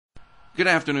Good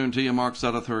afternoon to you. Mark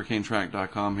Sudduth,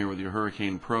 HurricaneTrack.com, here with your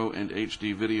Hurricane Pro and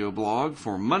HD video blog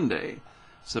for Monday,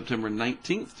 September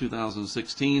 19th,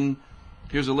 2016.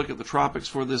 Here's a look at the tropics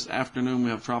for this afternoon. We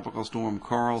have Tropical Storm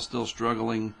Karl still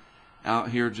struggling out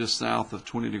here just south of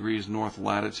 20 degrees north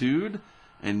latitude.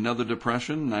 Another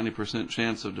depression, 90%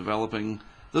 chance of developing.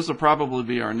 This will probably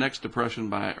be our next depression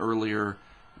by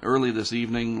early this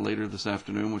evening, later this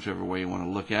afternoon, whichever way you want to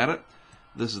look at it.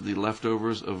 This is the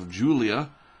leftovers of Julia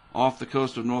off the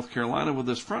coast of North Carolina. With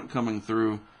this front coming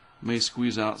through, may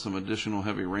squeeze out some additional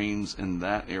heavy rains in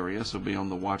that area, so be on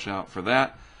the watch out for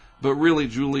that. But really,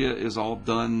 Julia is all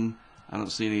done. I don't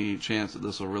see any chance that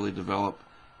this will really develop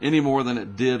any more than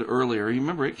it did earlier. You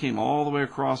remember, it came all the way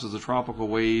across as a tropical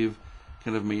wave,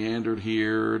 kind of meandered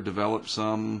here, developed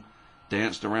some,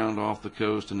 danced around off the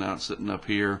coast, and now it's sitting up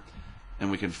here.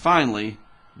 And we can finally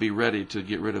be ready to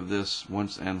get rid of this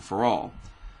once and for all.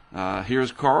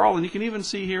 Here's Karl, and you can even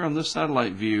see here on this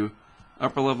satellite view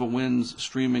upper level winds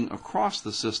streaming across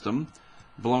the system,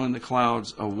 blowing the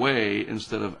clouds away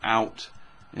instead of out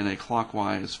in a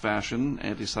clockwise fashion.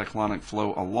 Anticyclonic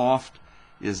flow aloft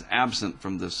is absent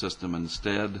from this system.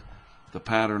 Instead, the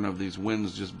pattern of these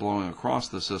winds just blowing across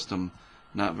the system,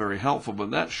 not very helpful,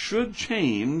 but that should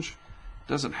change.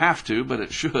 Doesn't have to, but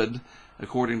it should,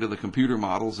 according to the computer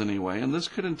models anyway, and this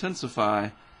could intensify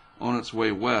on its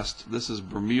way west. This is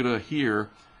Bermuda here.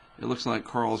 It looks like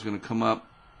Karl's going to come up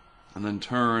and then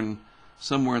turn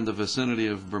somewhere in the vicinity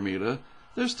of Bermuda.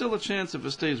 There's still a chance, if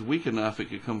it stays weak enough, it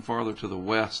could come farther to the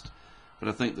west, but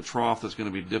I think the trough that's going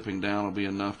to be dipping down will be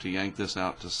enough to yank this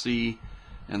out to sea,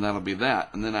 and that'll be that.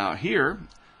 And then out here,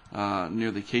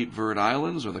 near the Cape Verde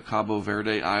Islands, or the Cabo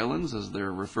Verde Islands as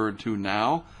they're referred to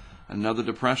now, another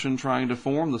depression trying to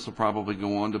form. This will probably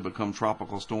go on to become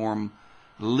Tropical Storm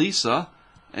Lisa.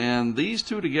 And these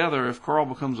two together, if Karl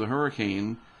becomes a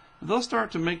hurricane, they'll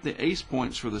start to make the ace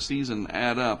points for the season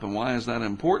add up. And why is that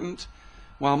important?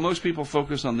 While most people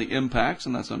focus on the impacts,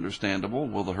 and that's understandable,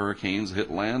 will the hurricanes hit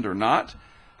land or not?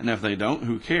 And if they don't,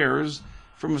 who cares?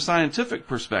 From a scientific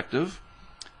perspective,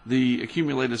 the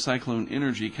accumulated cyclone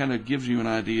energy kind of gives you an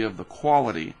idea of the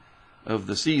quality of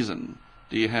the season.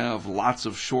 Do you have lots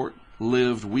of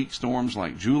short-lived weak storms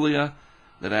like Julia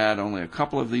that add only a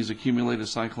couple of these accumulated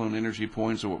cyclone energy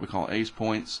points, or what we call ace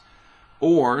points?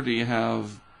 Or do you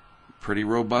have pretty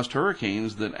robust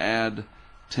hurricanes that add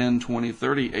 10, 20,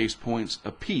 30 ace points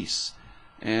apiece?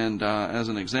 And as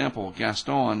an example,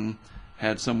 Gaston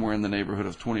had somewhere in the neighborhood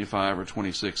of 25 or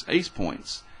 26 ace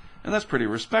points, and that's pretty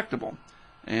respectable.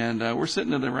 And we're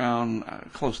sitting at around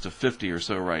close to 50 or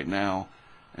so right now,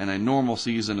 and a normal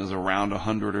season is around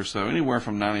 100 or so. Anywhere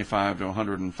from 95 to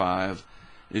 105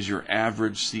 is your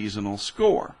average seasonal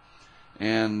score.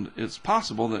 And it's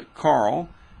possible that Karl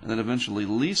and then eventually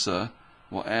Lisa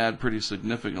will add pretty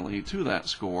significantly to that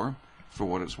score. For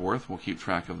what it's worth, we'll keep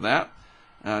track of that.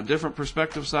 Different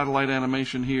perspective satellite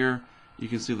animation here. You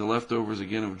can see the leftovers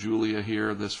again of Julia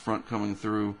here, this front coming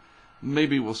through.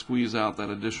 Maybe we'll squeeze out that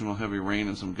additional heavy rain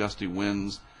and some gusty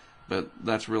winds, but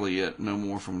that's really it. No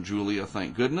more from Julia,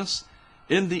 thank goodness.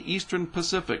 In the Eastern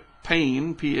Pacific,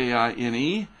 Paine,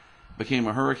 P-A-I-N-E, became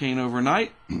a hurricane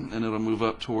overnight, and it'll move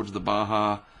up towards the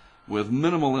Baja with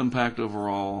minimal impact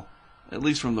overall, at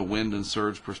least from the wind and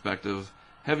surge perspective.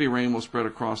 Heavy rain will spread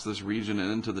across this region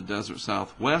and into the desert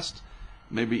southwest,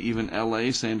 maybe even LA,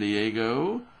 San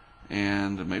Diego,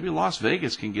 and maybe Las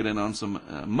Vegas can get in on some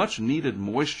much needed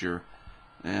moisture.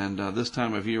 And this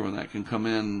time of year when that can come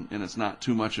in and it's not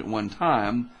too much at one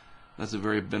time, that's a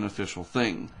very beneficial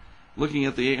thing. Looking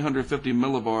at the 850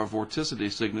 millibar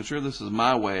vorticity signature, this is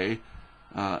my way,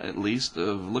 at least,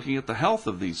 of looking at the health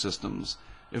of these systems.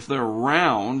 If they're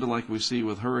round, like we see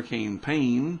with Hurricane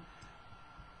Paine,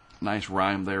 nice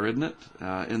rhyme there, isn't it?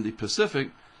 In the Pacific,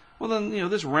 well then,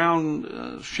 this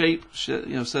round shape,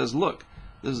 says, look,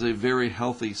 this is a very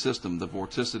healthy system. The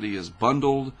vorticity is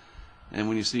bundled, and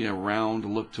when you see a round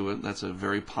look to it, that's a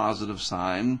very positive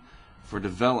sign for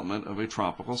development of a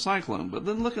tropical cyclone. But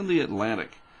then look in the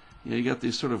Atlantic. You got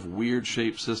these sort of weird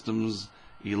shaped systems,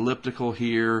 elliptical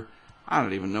here. I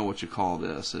don't even know what you call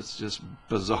this. It's just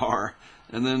bizarre.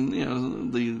 And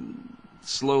then, the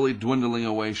slowly dwindling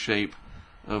away shape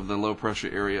of the low pressure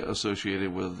area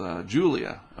associated with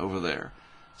Julia over there.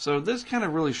 So this kind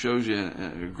of really shows you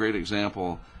a great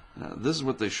example. This is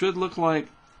what they should look like.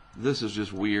 This is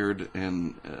just weird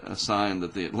and a sign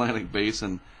that the Atlantic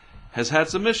Basin has had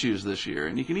some issues this year.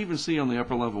 And you can even see on the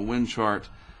upper level wind chart,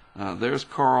 there's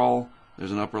Karl,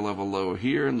 there's an upper level low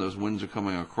here, and those winds are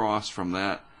coming across from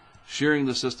that, shearing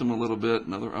the system a little bit.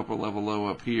 Another upper level low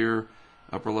up here,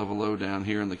 upper level low down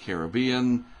here in the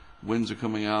Caribbean. Winds are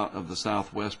coming out of the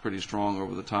southwest pretty strong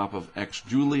over the top of Ex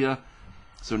Julia.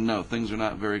 So no, things are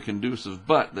not very conducive,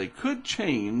 but they could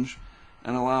change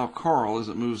and allow Karl, as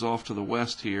it moves off to the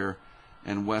west here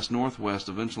and west-northwest,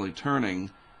 eventually turning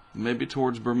maybe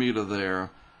towards Bermuda there.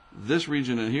 This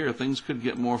region in here, things could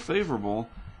get more favorable,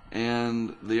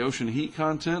 and the ocean heat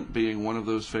content being one of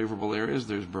those favorable areas.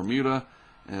 There's Bermuda,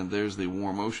 and there's the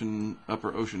warm ocean,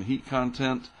 upper ocean heat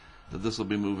content that this will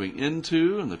be moving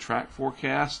into, and the track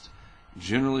forecast.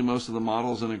 Generally, most of the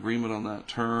models in agreement on that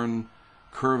turn,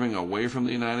 curving away from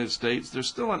the United States. There's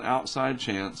still an outside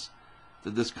chance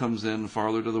that this comes in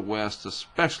farther to the west,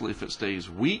 especially if it stays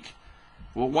weak.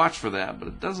 We'll watch for that, but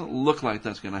it doesn't look like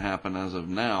that's going to happen as of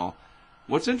now.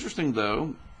 What's interesting,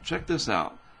 though, check this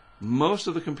out. Most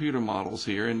of the computer models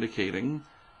here indicating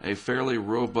a fairly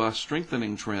robust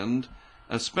strengthening trend,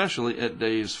 especially at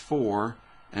days 4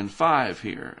 and 5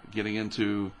 here, getting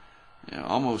into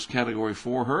almost Category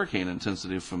 4 hurricane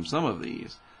intensity from some of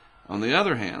these. On the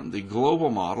other hand, the global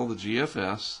model, the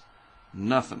GFS,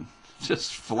 nothing,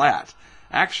 just flat.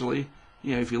 Actually,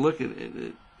 if you look at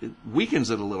it, it weakens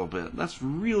it a little bit. That's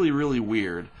really, really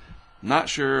weird. Not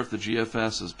sure if the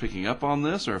GFS is picking up on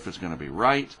this or if it's going to be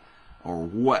right or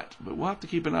what, but we'll have to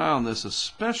keep an eye on this,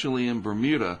 especially in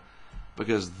Bermuda,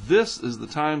 because this is the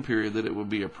time period that it would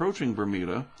be approaching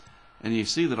Bermuda, and you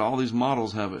see that all these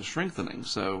models have it strengthening.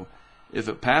 So if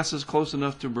it passes close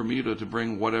enough to Bermuda to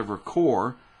bring whatever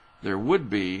core there would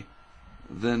be,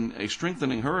 then a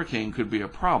strengthening hurricane could be a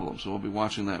problem. So we'll be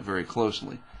watching that very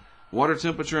closely. Water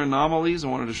temperature anomalies, I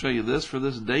wanted to show you this for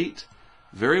this date.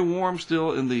 Very warm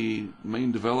still in the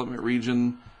main development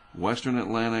region, Western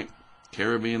Atlantic,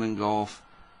 Caribbean and Gulf.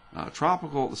 The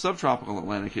subtropical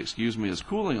Atlantic, is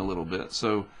cooling a little bit.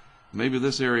 So maybe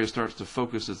this area starts to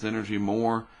focus its energy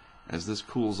more as this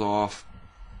cools off.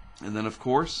 And then, of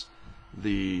course,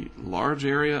 the large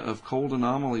area of cold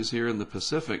anomalies here in the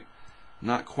Pacific.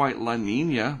 Not quite La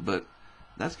Nina, but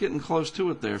that's getting close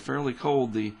to it there, fairly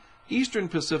cold. The Eastern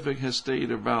Pacific has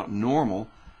stayed about normal.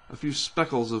 A few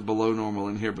speckles of below normal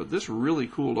in here, but this really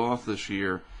cooled off this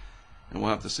year, and we'll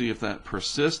have to see if that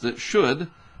persists. It should.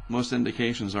 Most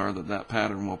indications are that that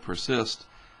pattern will persist.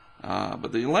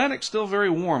 But the Atlantic's still very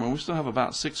warm, and we still have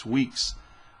about 6 weeks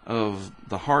of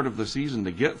the heart of the season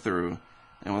to get through.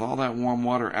 And with all that warm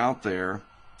water out there,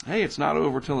 hey, it's not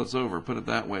over till it's over, put it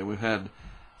that way. We've had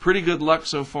pretty good luck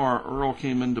so far. Earl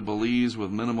came into Belize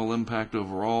with minimal impact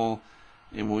overall,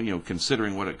 and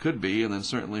considering what it could be, and then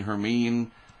certainly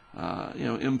Hermine,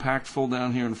 impactful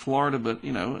down here in Florida, but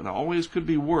it always could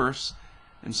be worse.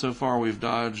 And so far we've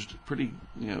dodged pretty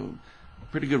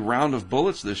good round of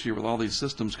bullets this year with all these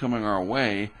systems coming our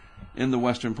way in the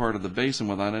western part of the basin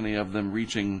without any of them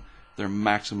reaching their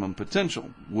maximum potential.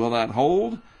 Will that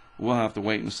hold? We'll have to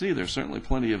wait and see. There's certainly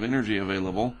plenty of energy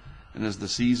available, and as the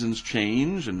seasons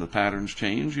change and the patterns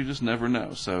change, you just never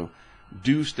know. So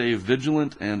do stay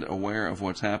vigilant and aware of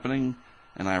what's happening,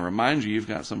 and I remind you, you've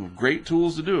got some great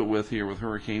tools to do it with here with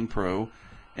Hurricane Pro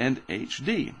and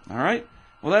HD. All right?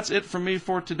 Well, that's it from me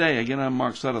for today. Again, I'm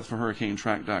Mark Sudduth for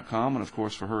HurricaneTrack.com, and of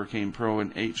course for Hurricane Pro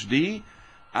and HD.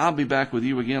 I'll be back with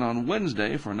you again on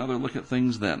Wednesday for another look at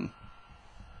things then.